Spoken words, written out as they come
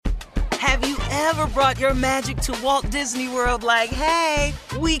Have you ever brought your magic to Walt Disney World like, hey,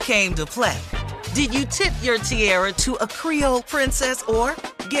 we came to play? Did you tip your tiara to a Creole princess or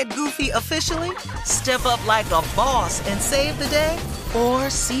get goofy officially? Step up like a boss and save the day? Or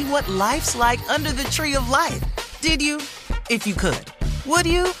see what life's like under the tree of life? Did you? If you could. Would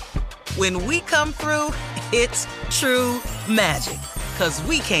you? When we come through, it's true magic. 'Cause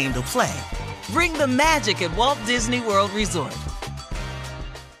we came to play. Bring the magic at Walt Disney World Resort.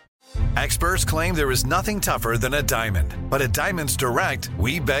 Experts claim there is nothing tougher than a diamond. But at Diamonds Direct,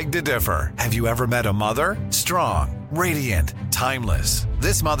 we beg to differ. Have you ever met a mother? Strong, radiant, timeless.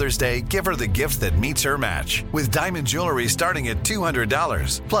 This Mother's Day, give her the gift that meets her match. With diamond jewelry starting at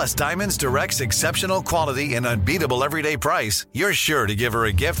 $200. Plus Diamonds Direct's exceptional quality and unbeatable everyday price, you're sure to give her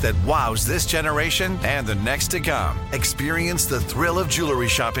a gift that wows this generation and the next to come. Experience the thrill of jewelry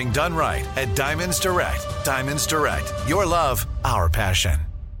shopping done right at Diamonds Direct. Diamonds Direct. Your love, our passion.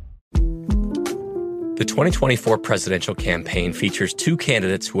 The 2024 presidential campaign features two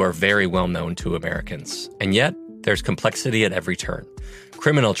candidates who are very well known to Americans. And yet, there's complexity at every turn.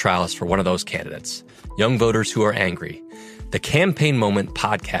 Criminal trials for one of those candidates. Young voters who are angry. The Campaign Moment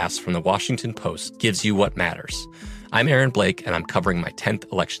podcast from the Washington Post gives you what matters. I'm Aaron Blake, and I'm covering my 10th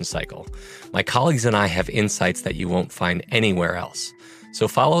election cycle. My colleagues and I have insights that you won't find anywhere else. So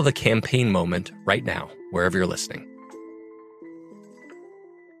follow The Campaign Moment right now, wherever you're listening.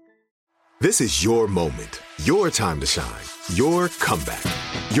 This is your moment, your time to shine, your comeback.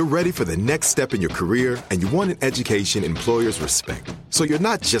 You're ready for the next step in your career, and you want an education employers respect. So you're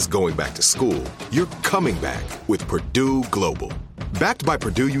not just going back to school, you're coming back with Purdue Global. Backed by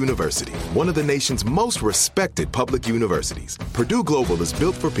Purdue University, one of the nation's most respected public universities, Purdue Global is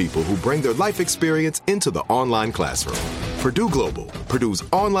built for people who bring their life experience into the online classroom. Purdue Global, Purdue's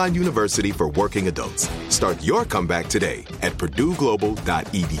online university for working adults. Start your comeback today at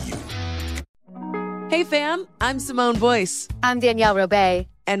purdueglobal.edu. Hey fam, I'm Simone Boyce. I'm Danielle Robay.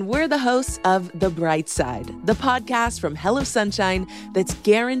 And we're the hosts of The Bright Side, the podcast from Hello Sunshine that's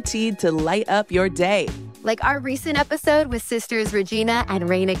guaranteed to light up your day. Like our recent episode with sisters Regina and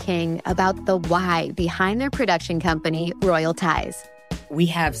Raina King about the why behind their production company, Royal Ties. We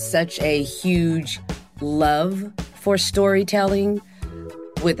have such a huge love for storytelling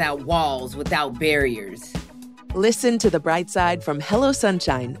without walls, without barriers. Listen to The Bright Side from Hello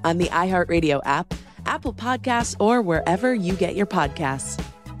Sunshine on the iHeartRadio app, Apple Podcasts, or wherever you get your podcasts.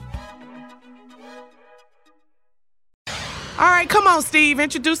 All right, come on, Steve.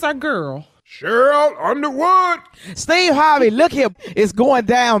 Introduce our girl. Cheryl Underwood. Steve Harvey, look here. It's going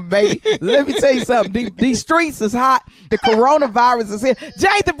down, baby. Let me tell you something. These streets is hot. The coronavirus is here.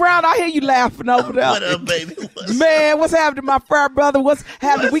 Jathan Brown, I hear you laughing over there. What up, baby? Man, what's happening to my frat brother? What's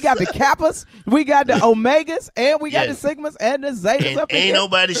happening? We got the Kappas, we got the Omegas, and we got the Sigmas and the Zetas up in Ain't here.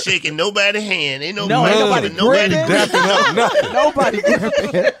 nobody shaking nobody's hand. Ain't ain't nobody gripping. Nobody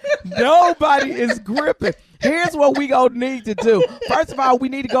gripping. Nobody is gripping. Here's what we gonna need to do. First of all, we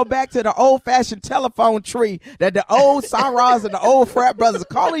need to go back to the old-fashioned telephone tree that the old Sarahs and the old frat brothers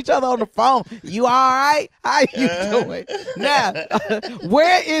call each other on the phone. You all right? How you doing? Now,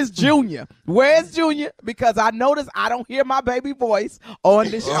 where is Junior? Where's Junior? Because I notice I don't hear my baby voice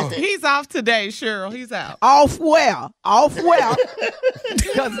on the show. He's off today, Cheryl. He's out. Off well.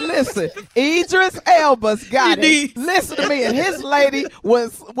 Because listen, Idris Elba's got it. Listen to me, and his lady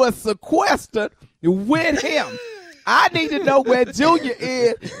was sequestered with him. I need to know where Junior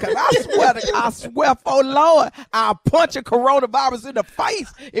is, because I swear for Lord, I'll punch a coronavirus in the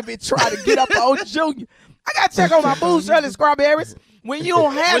face if it try to get up on Junior. I got to check on my boo, Shirley Strawberries. When you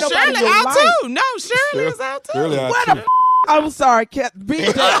don't have nobody in Shirley your out life. Too. No, Shirley's out too. Shirley out What too. the I'm sorry, Cat.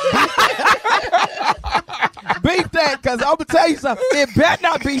 Beat that. Beat that, because I'm going to tell you something. It better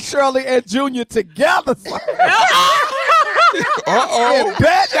not be Shirley and Junior together. It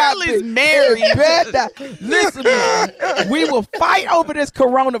better not be. Shirley's married. It better not. Listen, man, we will fight over this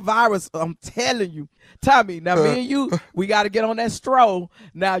coronavirus. I'm telling you. Tommy, now me and you, we got to get on that stroll.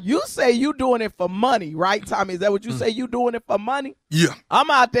 Now, you say you doing it for money, right, Tommy? Is that what you say? You doing it for money? Yeah.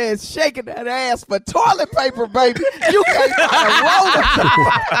 I'm out there shaking that ass for toilet paper, baby. You can't find a roller.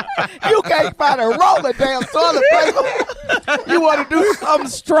 You can't find a roller damn toilet paper. You want to do something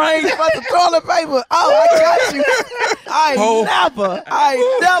strange for the toilet paper? Oh, I got you. I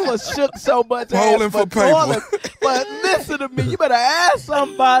ain't never shook so much ass for toilet. But listen to me. You better ask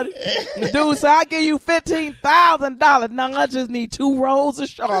somebody. Dude, so I give you $15,000. Now I just need 2 rolls of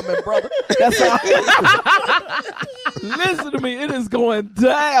Charmin, brother. That's all. Listen to me. It is going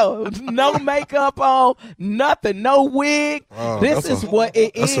down. No makeup on, nothing, no wig. This is what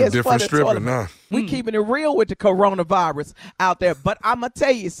it is. That's a different for the stripping toilet. now. We keeping it real with the coronavirus out there. But I'm going to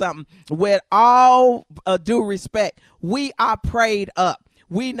tell you something. With all due respect, we are prayed up.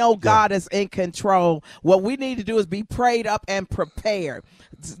 We know God is in control. What we need to do is be prayed up and prepared.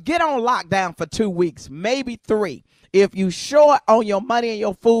 Get on lockdown for 2 weeks, maybe 3. If you short on your money and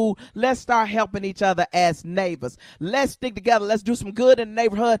your food, let's start helping each other as neighbors. Let's stick together. Let's do some good in the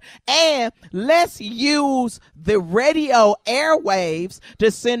neighborhood. And let's use the radio airwaves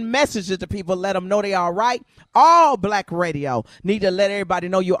to send messages to people, let them know they all right. All black radio need to let everybody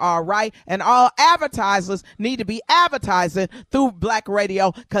know you're all right. And all advertisers need to be advertising through black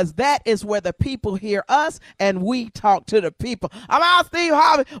radio, because that is where the people hear us and we talk to the people. I'm out, Steve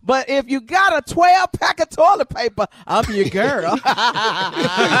Harvey, but if you got a 12-pack of toilet paper, I'm your girl.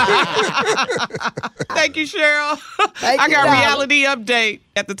 Thank you, Cheryl. I got a reality update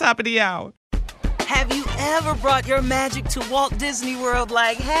at the top of the hour. Have you ever brought your magic to Walt Disney World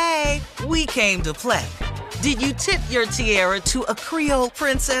like, hey, we came to play? Did you tip your tiara to a Creole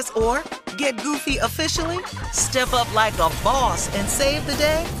princess or get goofy officially? Step up like a boss and save the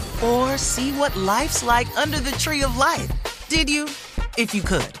day? Or see what life's like under the tree of life? Did you? If you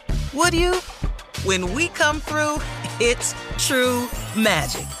could. Would you? When we come through, it's true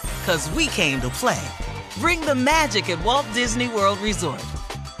magic. 'Cause we came to play. Bring the magic at Walt Disney World Resort.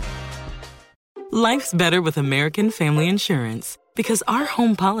 Life's better with American Family Insurance because our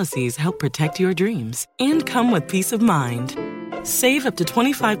home policies help protect your dreams and come with peace of mind. Save up to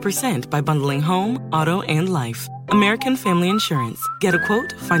 25% by bundling home, auto, and life. American Family Insurance. Get a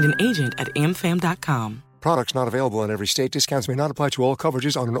quote, find an agent at amfam.com. Products not available in every state. Discounts may not apply to all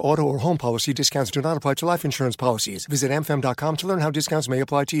coverages on an auto or home policy. Discounts do not apply to life insurance policies. Visit amfam.com to learn how discounts may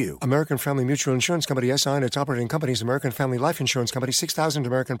apply to you. American Family Mutual Insurance Company, SI, and its operating companies, American Family Life Insurance Company, 6000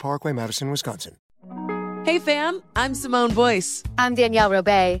 American Parkway, Madison, Wisconsin. Hey fam, I'm Simone Boyce. I'm Danielle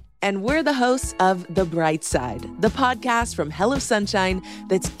Robay. And we're the hosts of The Bright Side, the podcast from Hello Sunshine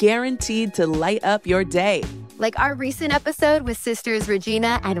that's guaranteed to light up your day. Like our recent episode with sisters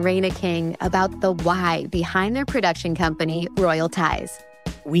Regina and Raina King about the why behind their production company, Royal Ties.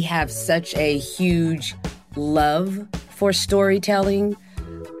 We have such a huge love for storytelling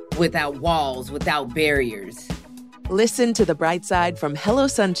without walls, without barriers. Listen to The Bright Side from Hello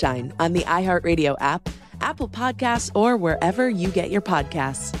Sunshine on the iHeartRadio app, Apple Podcasts, or wherever you get your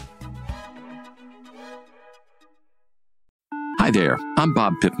podcasts. Hi there, I'm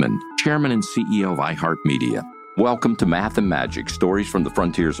Bob Pittman, Chairman and CEO of iHeartMedia. Welcome to Math and Magic, Stories from the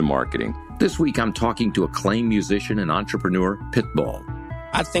Frontiers of Marketing. This week I'm talking to acclaimed musician and entrepreneur, Pitbull.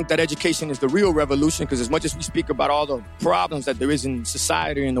 I think that education is the real revolution, because as much as we speak about all the problems that there is in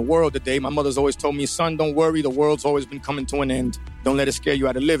society and the world today, my mother's always told me, son, don't worry, the world's always been coming to an end. Don't let it scare you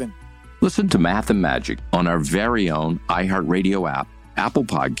out of living. Listen to Math and Magic on our very own iHeartRadio app, Apple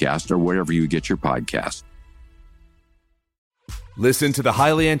Podcast, or wherever you get your podcasts. Listen to the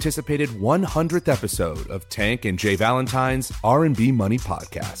highly anticipated 100th episode of Tank and Jay Valentine's R&B Money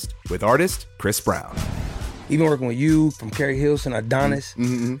Podcast with artist Chris Brown. Even working with you, from Carrie Hilson, Adonis,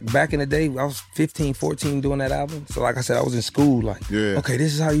 back in the day, I was 15, 14 doing that album. So like I said, I was in school like, okay,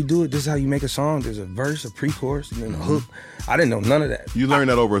 this is how you do it. This is how you make a song. There's a verse, a pre-chorus, and then a hook. I didn't know none of that. You learned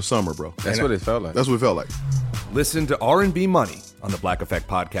that over a summer, bro. That's what it felt like. That's what it felt like. Listen to R&B Money on the Black Effect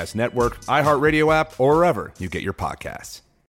Podcast Network, iHeartRadio app, or wherever you get your podcasts.